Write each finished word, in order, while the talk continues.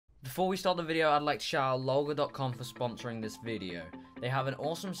Before we start the video, I'd like to shout out Logo.com for sponsoring this video. They have an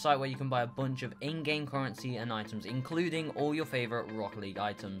awesome site where you can buy a bunch of in-game currency and items, including all your favorite Rocket League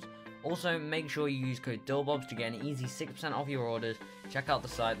items. Also, make sure you use code DILLBOBS to get an easy 6% off your orders. Check out the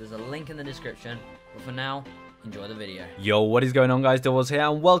site, there's a link in the description. But for now, enjoy the video. Yo, what is going on, guys? DILLBOBS here,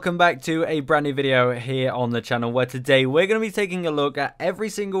 and welcome back to a brand new video here on the channel, where today we're going to be taking a look at every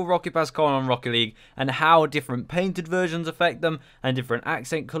single Rocket Pass car on Rocket League and how different painted versions affect them and different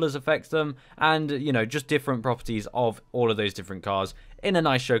accent colors affect them, and you know, just different properties of all of those different cars in a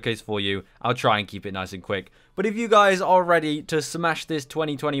nice showcase for you. I'll try and keep it nice and quick. But if you guys are ready to smash this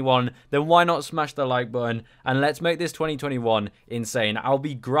 2021, then why not smash the like button and let's make this 2021 insane. I'll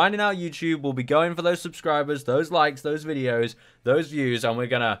be grinding out YouTube, we'll be going for those subscribers, those likes, those videos, those views, and we're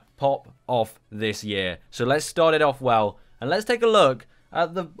gonna pop off this year. So let's start it off well, and let's take a look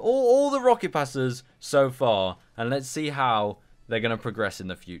at all the Rocket Passes so far, and let's see how they're going to progress in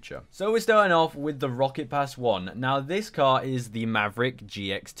the future. So we're starting off with the Rocket Pass 1. Now this car is the Maverick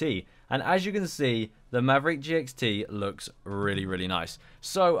GXT, and as you can see, the Maverick GXT looks really, really nice.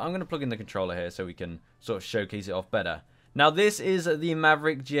 So I'm going to plug in the controller here so we can sort of showcase it off better. Now this is the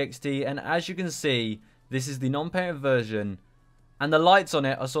Maverick GXT, and as you can see, this is the non-painted version, and the lights on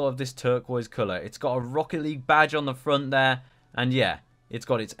it are sort of this turquoise color. It's got a Rocket League badge on the front there, and yeah, it's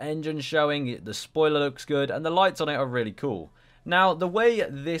got its engine showing, the spoiler looks good, and the lights on it are really cool. Now, the way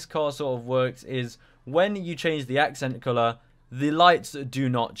this car sort of works is when you change the accent color, the lights do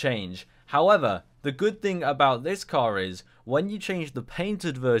not change. However, the good thing about this car is when you change the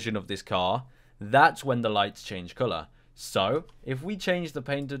painted version of this car, that's when the lights change color. So, if we change the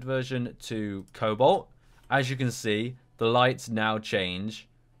painted version to Cobalt, as you can see, the lights now change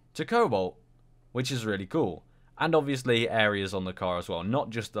to Cobalt, which is really cool. And obviously areas on the car as well,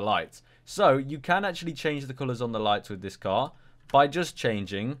 not just the lights. So, you can actually change the colors on the lights with this car by just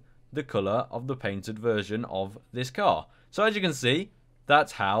changing the color of the painted version of this car. So as you can see,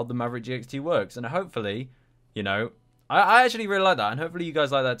 that's how the Maverick GXT works. And hopefully, you know, I actually really like that. And hopefully you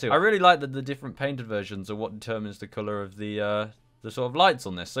guys like that too. I really like that the different painted versions are what determines the color of the sort of lights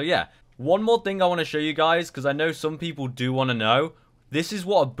on this. So yeah, one more thing I want to show you guys, because I know some people do want to know. This is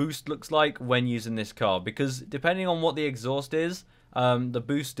what a boost looks like when using this car, because depending on what the exhaust is, the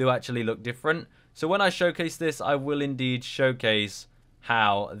boosts do actually look different. So when I showcase this, I will indeed showcase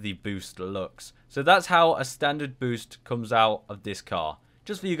how the boost looks. So that's how a standard boost comes out of this car,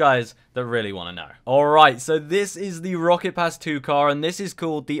 just for you guys that really want to know. Alright, so this is the Rocket Pass 2 car, and this is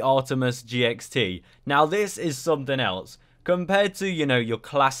called the Artemis GXT. Now this is something else. Compared to, you know, your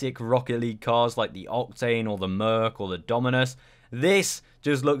classic Rocket League cars like the Octane or the Merc or the Dominus, this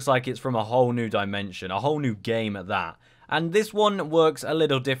just looks like it's from a whole new dimension, a whole new game at that. And this one works a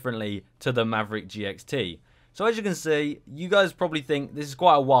little differently to the Maverick GXT. So as you can see, you guys probably think this is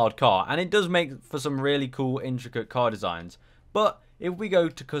quite a wild car, and it does make for some really cool, intricate car designs. But if we go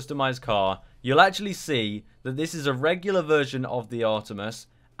to customize car, you'll actually see that this is a regular version of the Artemis,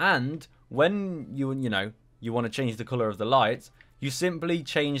 and when you want to change the color of the lights, you simply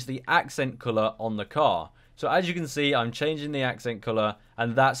change the accent color on the car. So as you can see, I'm changing the accent color,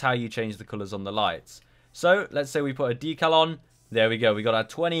 and that's how you change the colors on the lights. So let's say we put a decal on. There we go. We got our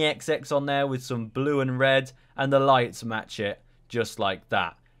 20XX on there with some blue and red, and the lights match it just like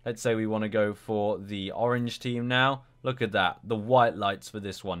that. Let's say we want to go for the orange team now. Look at that. The white lights for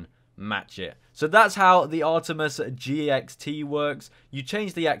this one match it. So that's how the Artemis GXT works. You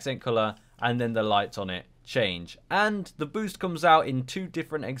change the accent color, and then the lights on it change. And the boost comes out in two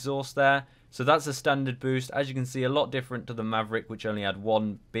different exhausts there. So that's a standard boost. As you can see, a lot different to the Maverick, which only had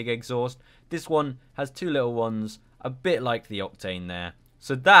one big exhaust. This one has two little ones, a bit like the Octane there.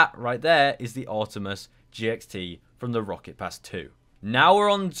 So that right there is the Artemis GXT from the Rocket Pass 2. Now we're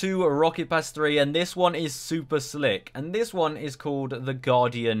on to Rocket Pass 3, and this one is super slick. And this one is called the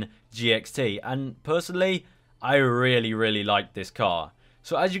Guardian GXT. And personally, I really, really like this car.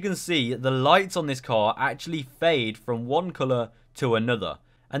 So as you can see, the lights on this car actually fade from one color to another.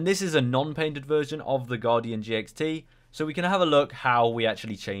 And this is a non-painted version of the Guardian GXT, so we can have a look how we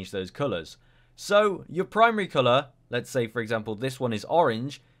actually change those colors. So your primary color, let's say for example this one is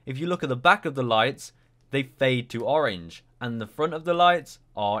orange. If you look at the back of the lights, they fade to orange, and the front of the lights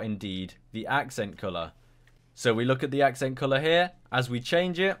are indeed the accent color. So we look at the accent color here. As we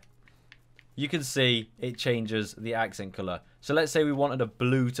change it, you can see it changes the accent color. So let's say we wanted a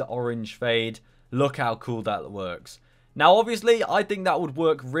blue to orange fade. Look how cool that works. Now obviously I think that would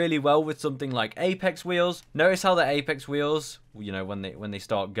work really well with something like Apex wheels. Notice how the Apex wheels, you know, when they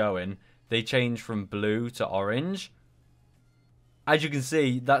start going, they change from blue to orange. As you can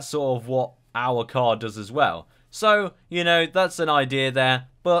see, that's sort of what our car does as well. So, you know, that's an idea there.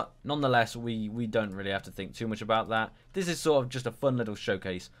 But nonetheless, we don't really have to think too much about that. This is sort of just a fun little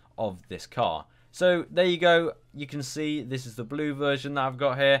showcase of this car. So there you go. You can see this is the blue version that I've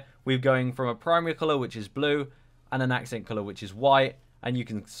got here. We're going from a primary color, which is blue, and an accent color, which is white. And you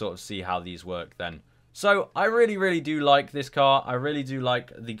can sort of see how these work then. So I really do like this car. I really do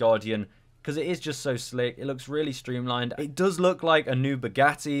like the Guardian because it is just so slick. It looks really streamlined. It does look like a new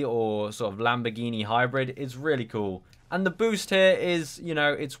Bugatti or sort of Lamborghini hybrid. It's really cool. And the boost here is, you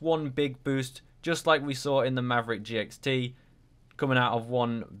know, it's one big boost, just like we saw in the Maverick GXT, coming out of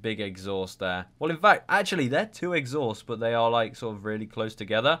one big exhaust there. Well, in fact, actually, they're two exhausts, but they are like sort of really close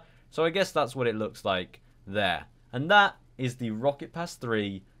together. So I guess that's what it looks like there. And that is the Rocket Pass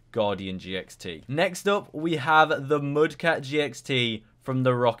 3 Guardian GXT. Next up, we have the Mudcat GXT from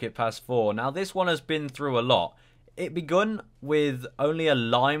the Rocket Pass 4. Now, this one has been through a lot. It begun with only a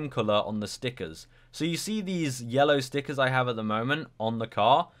lime color on the stickers. So you see these yellow stickers I have at the moment on the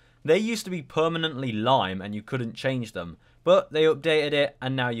car. They used to be permanently lime and you couldn't change them. But they updated it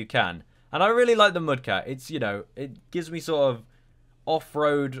and now you can. And I really like the Mudcat. It's, you know, it gives me sort of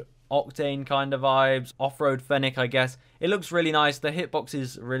off-road Octane kind of vibes, off-road Fennec, I guess. It looks really nice. The hitbox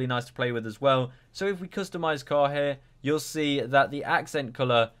is really nice to play with as well. So if we customize car here, you'll see that the accent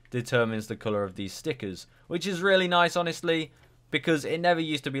color determines the color of these stickers, which is really nice, honestly, because it never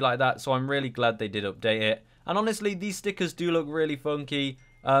used to be like that. So I'm really glad they did update it. And honestly, these stickers do look really funky.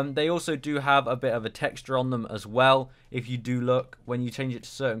 They also do have a bit of a texture on them as well. If you do look, when you change it to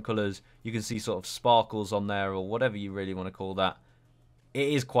certain colors, you can see sort of sparkles on there or whatever you really want to call that. It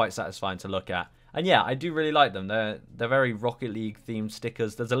is quite satisfying to look at. And yeah, I do really like them. They're very Rocket League themed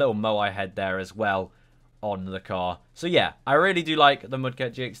stickers. There's a little Moai head there as well on the car. So yeah, I really do like the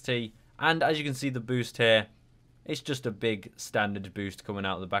Mudcat GXT. And as you can see, the boost here, it's just a big standard boost coming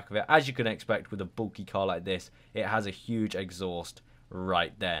out of the back of it. As you can expect with a bulky car like this, it has a huge exhaust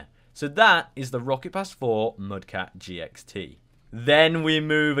right there. So that is the Rocket Pass 4 Mudcat GXT. Then we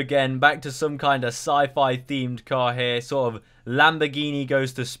move again back to some kind of sci-fi themed car here, sort of Lamborghini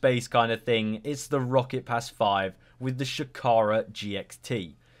goes to space kind of thing. It's the Rocket Pass 5 with the Shakara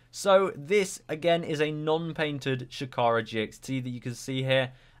GXT. So this again is a non-painted Shakara GXT that you can see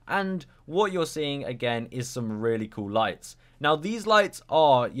here. And what you're seeing again is some really cool lights. Now these lights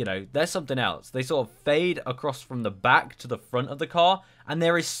are, you know, they're something else. They sort of fade across from the back to the front of the car, and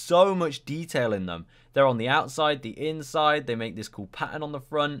there is so much detail in them. They're on the outside, the inside, they make this cool pattern on the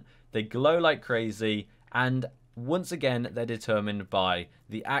front, they glow like crazy, and once again, they're determined by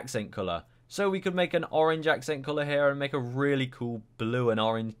the accent color. So we could make an orange accent color here and make a really cool blue and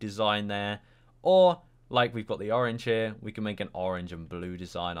orange design there. Or, like we've got the orange here, we can make an orange and blue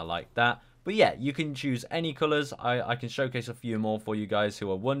design. I like that. But yeah, you can choose any colors. I can showcase a few more for you guys who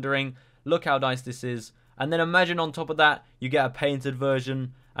are wondering. Look how nice this is. And then imagine on top of that, you get a painted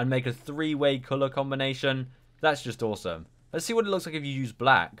version and make a three-way color combination. That's just awesome. Let's see what it looks like if you use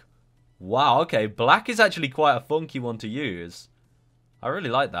black. Wow, okay, black is actually quite a funky one to use. I really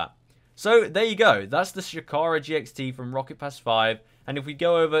like that. So there you go. That's the Shakara GXT from Rocket Pass 5. And if we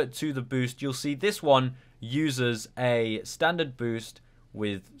go over to the boost, you'll see this one uses a standard boost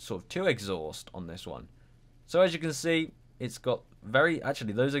with sort of two exhaust on this one. So as you can see, it's got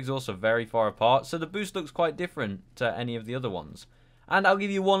actually those exhausts are very far apart. So the boost looks quite different to any of the other ones. And I'll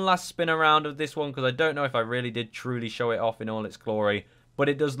give you one last spin around of this one because I don't know if I really did truly show it off in all its glory. But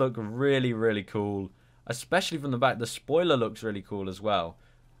it does look really, really cool. Especially from the back. The spoiler looks really cool as well.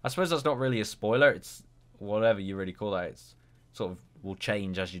 I suppose that's not really a spoiler. It's whatever you really call that. It's sort of will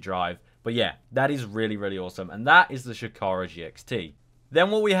change as you drive. But yeah, that is really, really awesome. And that is the Shakara GXT. Then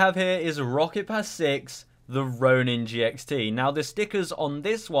what we have here is Rocket Pass 6, the Ronin GXT. Now the stickers on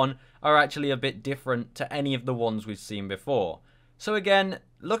this one are actually a bit different to any of the ones we've seen before. So again,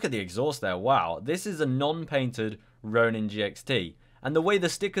 look at the exhaust there. Wow, this is a non-painted Ronin GXT. And the way the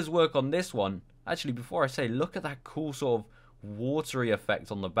stickers work on this one, actually before I say, look at that cool sort of watery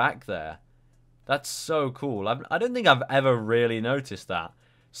effect on the back there. That's so cool. I don't think I've ever really noticed that.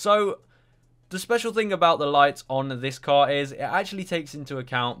 So the special thing about the lights on this car is it actually takes into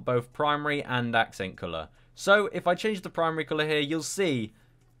account both primary and accent color. So if I change the primary color here, you'll see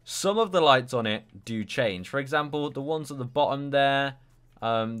some of the lights on it do change. For example, the ones at the bottom there,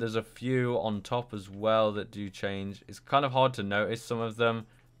 there's a few on top as well that do change. It's kind of hard to notice some of them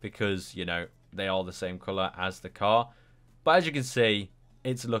because, you know, they are the same color as the car. But as you can see,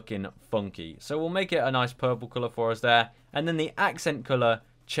 it's looking funky. So we'll make it a nice purple color for us there. And then the accent color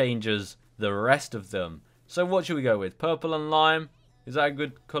changes the rest of them. So what should we go with? Purple and lime? Is that a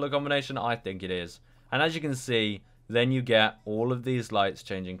good color combination? I think it is. And as you can see, then you get all of these lights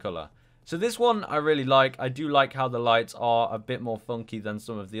changing color. So this one I really like. I do like how the lights are a bit more funky than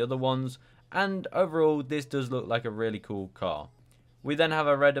some of the other ones. And overall, this does look like a really cool car. We then have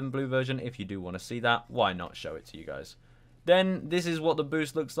a red and blue version. If you do want to see that, why not show it to you guys? Then this is what the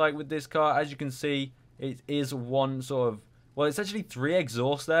boost looks like with this car. As you can see, it is one sort of... Well, it's actually 3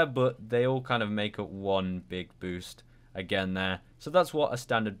 exhausts there, but they all kind of make up one big boost again there. So that's what a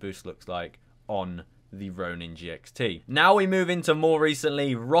standard boost looks like on the Ronin GXT. Now we move into more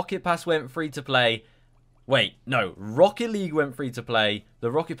recently. Rocket Pass went free to play. Wait, no. Rocket League went free to play.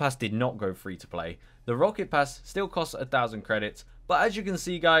 The Rocket Pass did not go free to play. The Rocket Pass still costs 1,000 credits. But as you can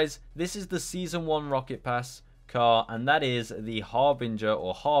see, guys, this is the Season 1 Rocket Pass car, and that is the Harbinger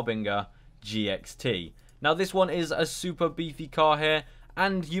or Harbinger GXT. Now, this one is a super beefy car here,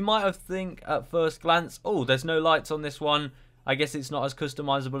 and you might have think at first glance, oh, there's no lights on this one. I guess it's not as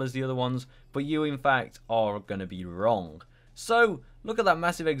customizable as the other ones, but you, in fact, are going to be wrong. So, look at that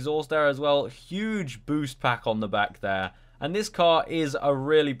massive exhaust there as well. Huge boost pack on the back there. And this car is a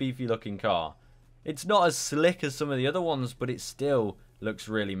really beefy looking car. It's not as slick as some of the other ones, but it still looks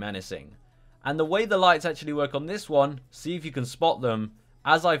really menacing. And the way the lights actually work on this one, see if you can spot them,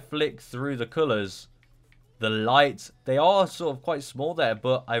 as I flick through the colours, the lights, they are sort of quite small there,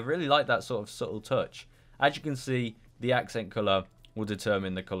 but I really like that sort of subtle touch. As you can see, the accent colour will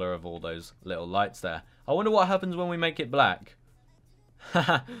determine the colour of all those little lights there. I wonder what happens when we make it black.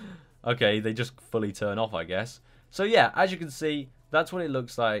 Okay, they just fully turn off, I guess. So yeah, as you can see, that's what it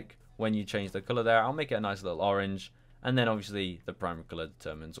looks like when you change the colour there. I'll make it a nice little orange. And then obviously the primary colour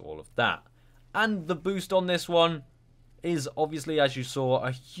determines all of that. And the boost on this one is obviously, as you saw,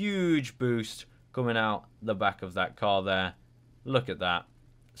 a huge boost coming out the back of that car there. Look at that.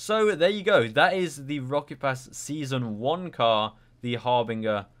 So there you go. That is the Rocket Pass Season 1 car, the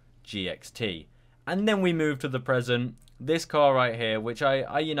Harbinger GXT. And then we move to the present. This car right here, which I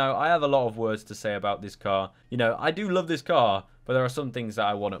have a lot of words to say about this car. You know, I do love this car, but there are some things that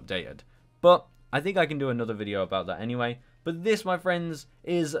I want updated. But I think I can do another video about that anyway. But this, my friends,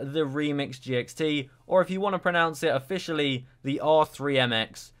 is the Remix GXT, or if you want to pronounce it officially, the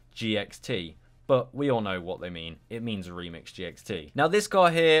R3MX GXT. But we all know what they mean. It means Remix GXT. Now this car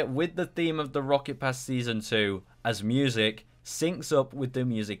here, with the theme of the Rocket Pass Season 2 as music, syncs up with the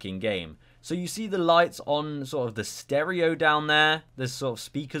music in-game. So you see the lights on sort of the stereo down there. There's sort of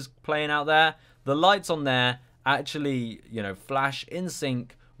speakers playing out there. The lights on there actually, you know, flash in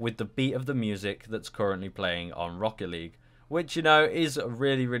sync with the beat of the music that's currently playing on Rocket League. Which, you know, is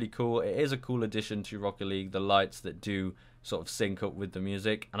really, really cool. It is a cool addition to Rocket League, the lights that do sort of sync up with the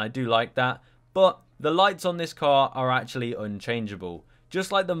music. And I do like that. But the lights on this car are actually unchangeable.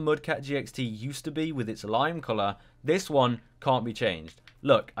 Just like the Mudcat GXT used to be with its lime colour, this one can't be changed.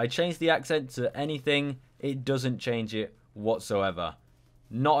 Look, I changed the accent to anything, it doesn't change it whatsoever.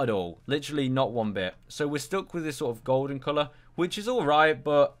 Not at all. Literally not one bit. So we're stuck with this sort of golden colour, which is alright,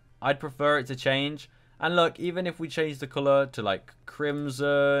 but I'd prefer it to change. And look, even if we change the colour to like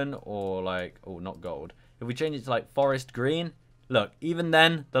crimson or like, oh, not gold. If we change it to like forest green, look, even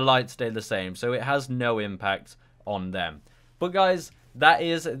then, the lights stay the same. So it has no impact on them. But guys, that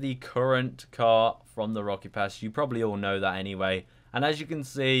is the current car from the Rocket Pass. You probably all know that anyway. And as you can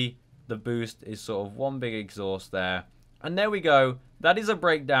see, the boost is sort of one big exhaust there. And there we go. That is a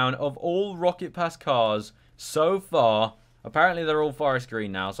breakdown of all Rocket Pass cars so far. Apparently they're all forest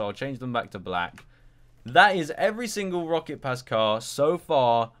green now, so I'll change them back to black. That is every single Rocket Pass car so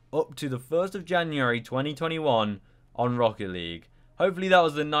far up to the 1st of January 2021 on Rocket League. Hopefully that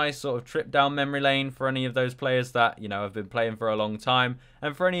was a nice sort of trip down memory lane for any of those players that, you know, have been playing for a long time.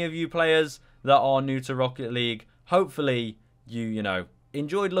 And for any of you players that are new to Rocket League, hopefully you know,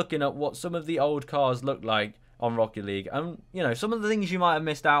 enjoyed looking at what some of the old cars look like on Rocket League. And, you know, some of the things you might have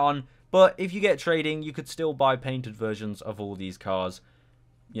missed out on. But if you get trading, you could still buy painted versions of all these cars,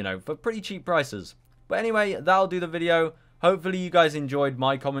 you know, for pretty cheap prices. But anyway, that'll do the video. Hopefully you guys enjoyed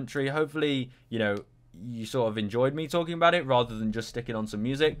my commentary. Hopefully, you know, you sort of enjoyed me talking about it rather than just sticking on some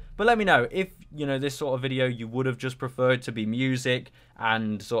music. But let me know if, you know, this sort of video you would have just preferred to be music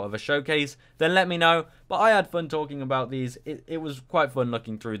and sort of a showcase, then let me know. But I had fun talking about these. It was quite fun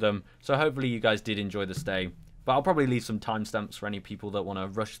looking through them. So hopefully you guys did enjoy the stay. But I'll probably leave some timestamps for any people that want to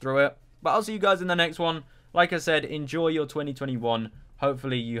rush through it. But I'll see you guys in the next one. Like I said, enjoy your 2021.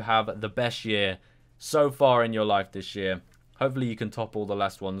 Hopefully you have the best year so far in your life this year. Hopefully you can top all the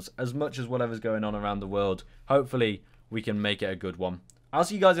last ones as much as whatever's going on around the world. Hopefully we can make it a good one. I'll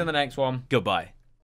see you guys in the next one. Goodbye.